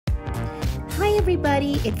Hi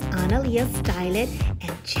everybody, it's Analea Style It,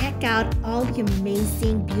 and check out all the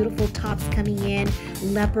amazing beautiful tops coming in,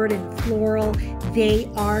 leopard and floral. They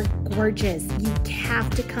are gorgeous. You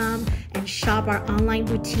have to come and shop our online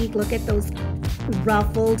boutique. Look at those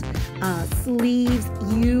ruffled sleeves.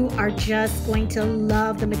 You are just going to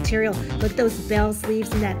love the material. Look at those bell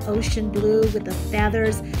sleeves in that ocean blue with the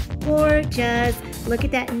feathers. Gorgeous. Look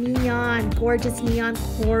at that neon, gorgeous neon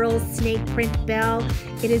coral snake print bell.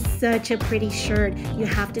 It is such a pretty shirt. You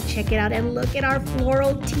have to check it out. And look at our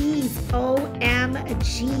floral tees.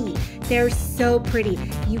 OMG. They're so pretty.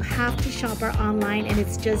 You have to shop our online, and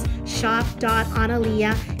it's just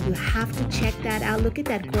shop.analea. You have to check that out. Look at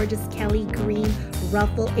that gorgeous Kelly green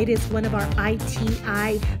ruffle. It is one of our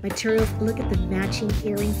ITI materials. Look at the matching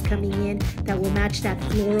earrings coming in that will match that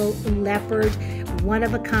floral leopard. One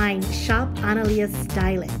of a kind. Shop Analea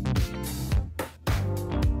Style It.